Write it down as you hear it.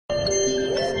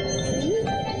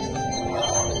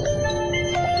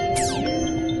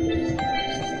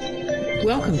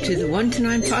Welcome to the 1 to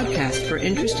 9 podcast for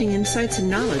interesting insights and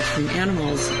knowledge from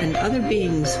animals and other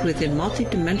beings within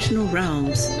multidimensional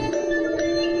realms.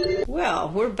 Well,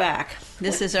 we're back.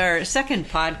 This is our second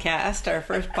podcast. Our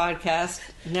first podcast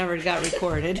never got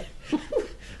recorded.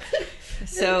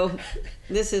 So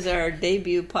this is our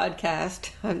debut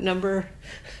podcast, number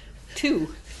 2.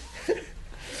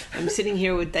 I'm sitting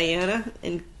here with Diana,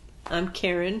 and I'm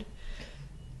Karin,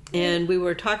 and we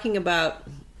were talking about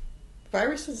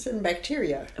viruses and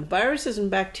bacteria. Viruses and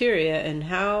bacteria and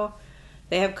how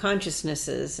they have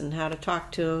consciousnesses and how to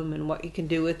talk to them and what you can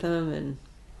do with them.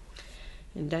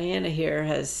 And Diana here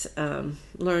has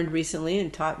learned recently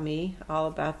and taught me all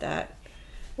about that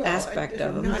aspect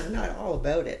of them. Not all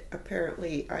about it.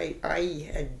 Apparently, I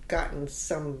had gotten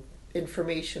some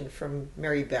information from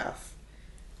Mary Beth,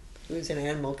 who's an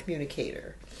animal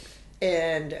communicator.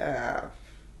 And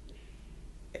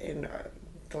in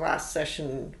the last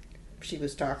session, she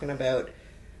was talking about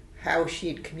how she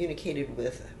had communicated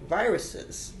with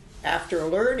viruses after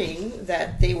learning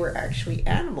that they were actually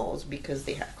animals because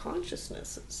they have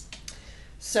consciousnesses.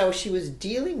 So she was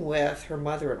dealing with her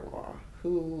mother-in-law,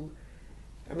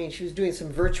 she was doing some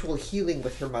virtual healing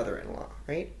with her mother-in-law,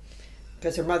 right?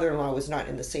 Because her mother-in-law was not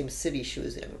in the same city she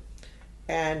was in.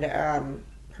 And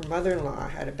her mother-in-law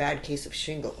had a bad case of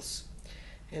shingles.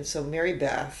 And so Mary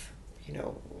Beth,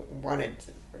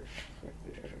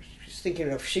 she's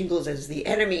thinking of shingles as the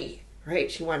enemy,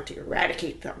 right? She wanted to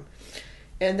eradicate them.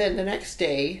 And then the next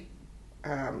day,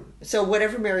 so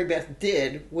whatever Mary Beth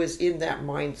did was in that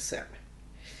mindset.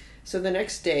 So the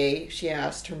next day, she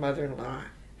asked her mother-in-law,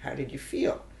 "How did you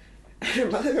feel?" And her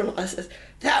mother-in-law says,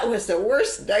 "That was the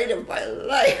worst night of my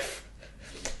life."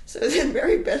 So then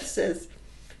Mary Beth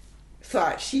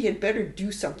thought she had better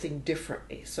do something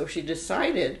differently. So she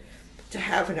decided to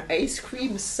have an ice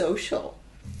cream social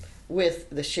with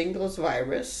the shingles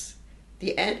virus,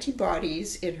 the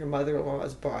antibodies in her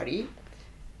mother-in-law's body,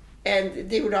 and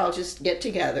they would all just get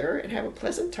together and have a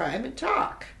pleasant time and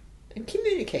talk and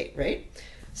communicate, right?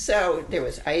 So there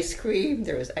was ice cream,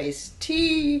 there was iced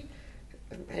tea,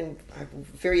 and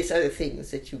various other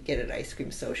things that you get at ice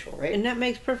cream social, right? And that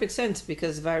makes perfect sense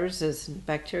because viruses and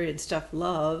bacteria and stuff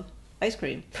love ice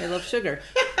cream. They love sugar.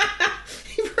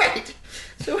 Right.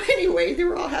 So anyway, they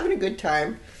were all having a good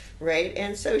time, right?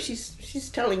 And so she's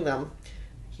telling them,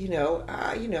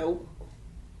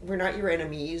 we're not your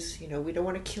enemies. We don't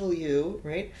want to kill you,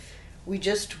 right? We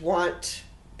just want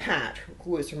Pat,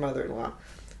 who is her mother-in-law.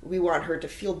 We want her to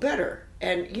feel better.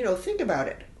 And think about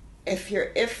it. If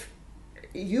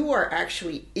you are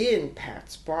actually in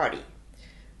Pat's body,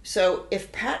 so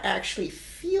if Pat actually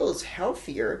feels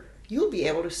healthier, you'll be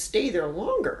able to stay there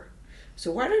longer.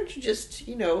 So why don't you just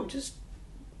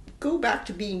go back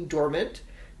to being dormant?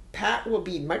 Pat will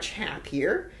be much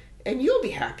happier, and you'll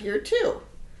be happier too.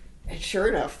 And sure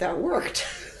enough, that worked.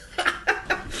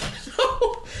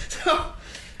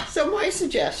 So my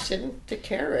suggestion to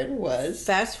Karin was...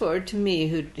 Fast forward to me,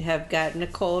 who have gotten a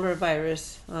cold or a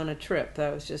virus on a trip that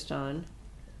I was just on,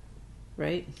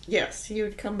 right? Yes,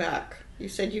 you'd come back. You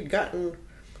said you'd gotten...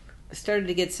 I started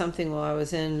to get something while I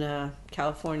was in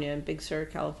California, in Big Sur,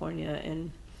 California,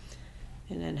 and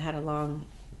then had a long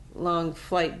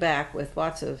flight back with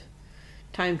lots of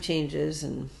time changes,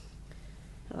 and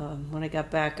when I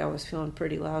got back I was feeling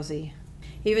pretty lousy,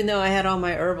 even though I had all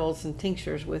my herbals and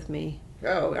tinctures with me.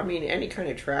 Oh, any kind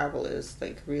of travel is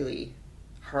really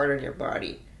hard on your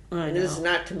body. And this is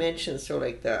not to mention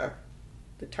the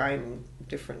time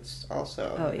difference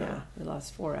also. Oh yeah, we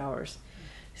lost 4 hours.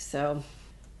 So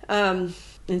and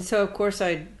so of course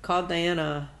I called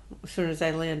Diana as soon as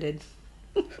I landed.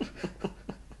 I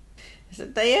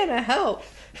said, "Diana, help."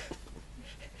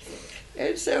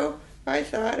 And so I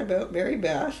thought about Mary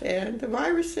Beth and the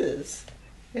viruses.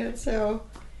 And so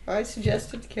I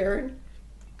suggested to Karin,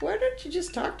 why don't you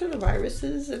just talk to the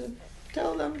viruses and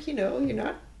tell them, you're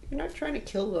not trying to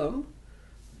kill them.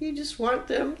 You just want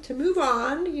them to move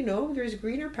on. There's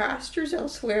greener pastures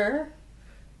elsewhere.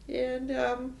 And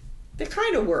it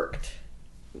kind of worked.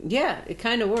 Yeah, it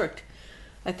kind of worked.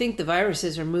 I think the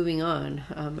viruses are moving on.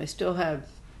 I still have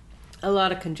a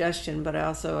lot of congestion, but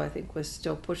I think was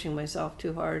still pushing myself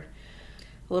too hard.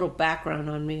 A little background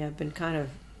on me. I've been kind of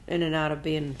in and out of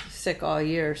being sick all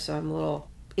year, so I'm a little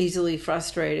easily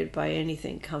frustrated by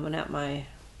anything coming my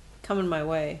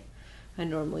way. I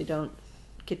normally don't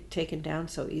get taken down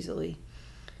so easily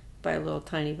by a little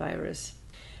tiny virus.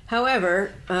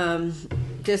 However,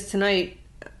 just tonight,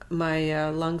 my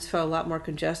lungs felt a lot more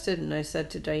congested, and I said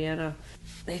to Diana,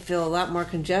 they feel a lot more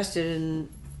congested, and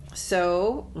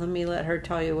so let her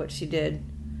tell you what she did.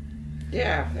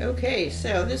 Yeah, okay,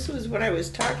 so this was what I was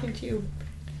talking to you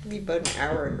maybe about an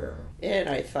hour ago. And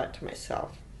I thought to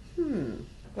myself,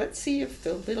 let's see if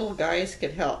the little guys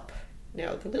can help.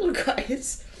 Now, the little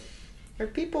guys are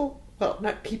people, well,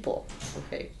 not people,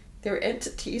 okay. They're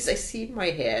entities I see in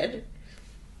my head,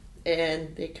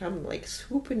 and they come like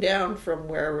swooping down from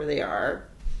wherever they are.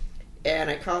 And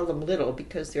I call them little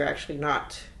because they're actually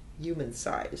not human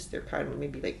size. They're kind of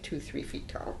maybe like 2-3 feet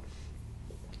tall.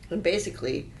 And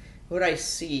basically, what I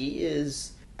see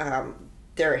is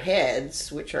their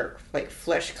heads, which are like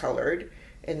flesh colored,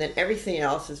 and then everything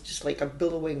else is just like a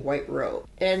billowing white robe.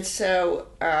 And so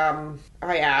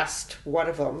I asked one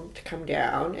of them to come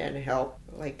down and help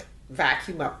like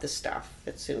vacuum up the stuff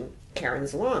that's in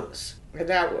Karen's lungs. And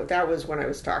that was when I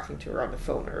was talking to her on the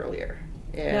phone earlier.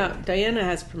 And now, Diana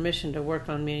has permission to work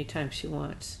on me anytime she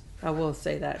wants. I will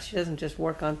say that. She doesn't just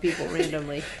work on people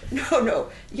randomly. No.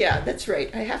 Yeah, that's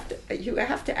right. You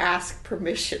have to ask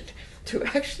permission to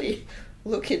actually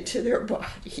look into their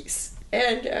bodies.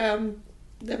 And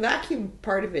the vacuum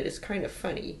part of it is kind of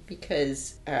funny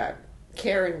because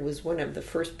Karen was one of the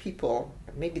first people,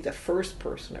 maybe the first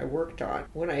person I worked on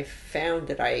when I found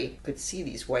that I could see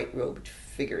these white-robed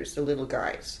figures, the little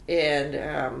guys. And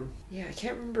I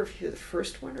can't remember if you were the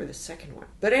first one or the second one.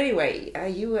 But anyway,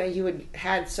 you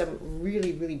had some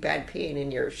really, really bad pain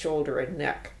in your shoulder and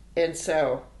neck. And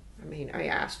so, I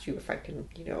asked you if I can,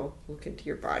 look into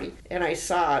your body. And I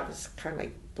saw this kind of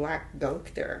like black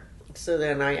gunk there. So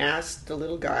then I asked the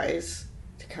little guys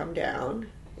to come down.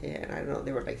 And I don't know,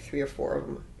 there were like 3 or 4 of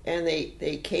them. And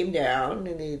they came down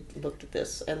and they looked at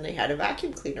this and they had a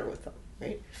vacuum cleaner with them,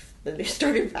 right? Then they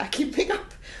started vacuuming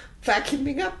up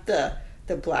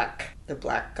the black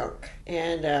gunk.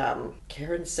 And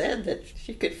Karen said that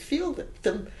she could feel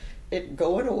it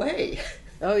going away.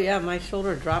 Oh yeah, my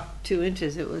shoulder dropped 2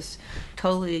 inches. It was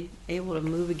totally able to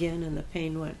move again, and the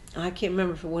pain went. I can't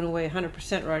remember if it went away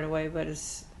 100% right away, but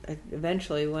it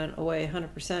eventually went away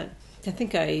 100%. I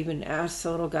think I even asked the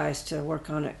little guys to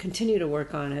continue to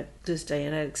work on it. Just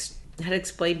Diana had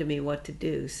explained to me what to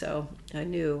do, so I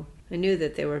knew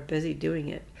that they were busy doing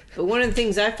it. But one of the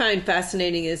things I find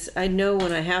fascinating is I know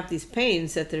when I have these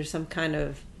pains that there's some kind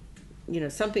of,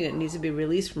 something that needs to be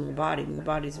released from my body. My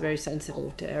body's very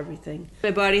sensitive to everything. My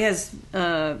body has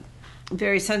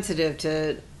very sensitive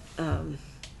to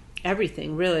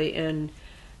everything, really, and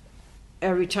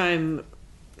every time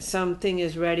something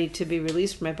is ready to be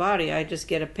released from my body, I just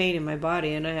get a pain in my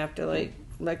body and I have to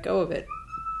let go of it.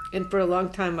 And for a long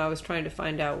time I was trying to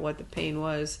find out what the pain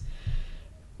was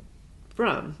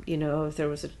from, if there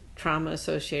was a trauma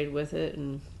associated with it.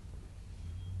 And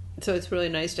so it's really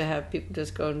nice to have people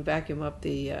just go and vacuum up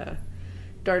the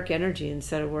dark energy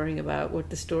instead of worrying about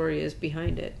what the story is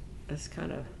behind it. That's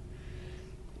kind of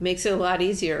makes it a lot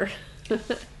easier.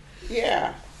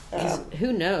 Yeah.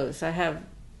 Who knows? I have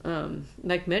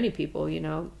like many people,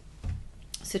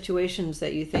 situations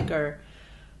that you think are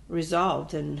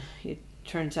resolved, and it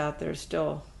turns out they're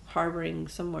still harboring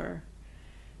somewhere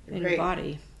in your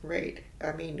body. Right.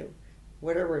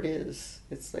 Whatever it is,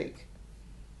 it's like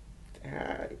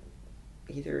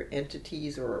either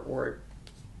entities or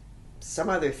some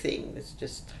other thing that's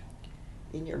just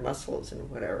in your muscles and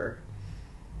whatever.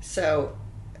 So,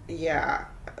 yeah,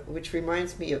 which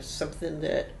reminds me of something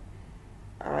that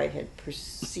I had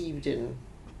perceived in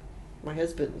my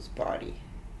husband's body.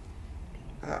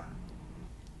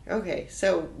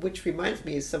 Which reminds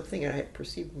me of something I had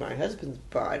perceived in my husband's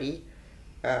body.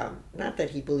 Not that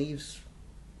he believes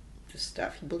the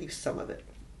stuff, he believes some of it,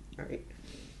 right?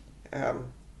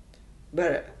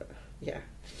 Yeah.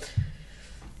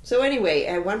 So anyway,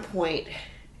 at one point,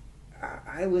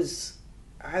 I was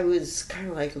kind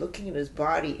of like looking at his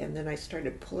body, and then I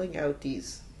started pulling out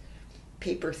these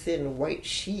paper-thin white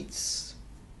sheets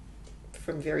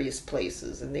from various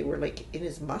places, and they were like in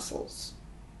his muscles.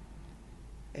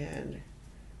 And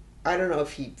I don't know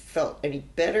if he felt any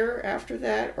better after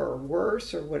that or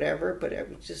worse or whatever, but it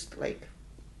was just like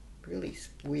really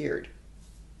weird.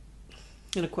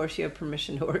 And of course you have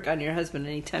permission to work on your husband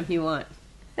anytime you want.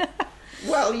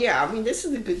 Well, yeah, this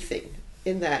is a good thing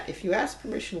in that if you ask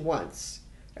permission once,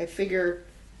 I figure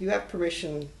you have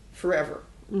permission forever.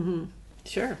 Mm-hmm.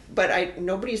 Sure. But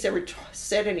nobody's ever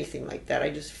said anything like that.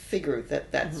 I just figure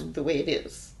that that's the way it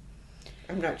is.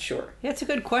 I'm not sure. Yeah, it's a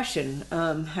good question.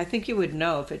 I think you would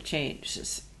know if it changed.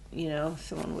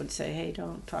 Someone would say, hey,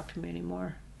 don't talk to me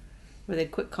anymore. Or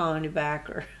they'd quit calling you back,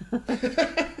 or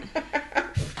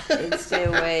they'd stay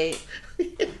away,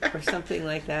 or something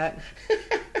like that.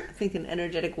 I think an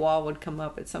energetic wall would come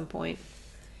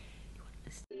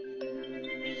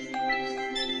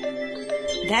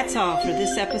That's all for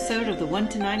this episode of the 1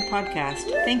 to 9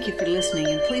 podcast. Thank you for listening,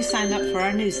 and please sign up for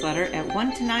our newsletter at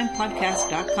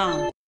 1to9podcast.com.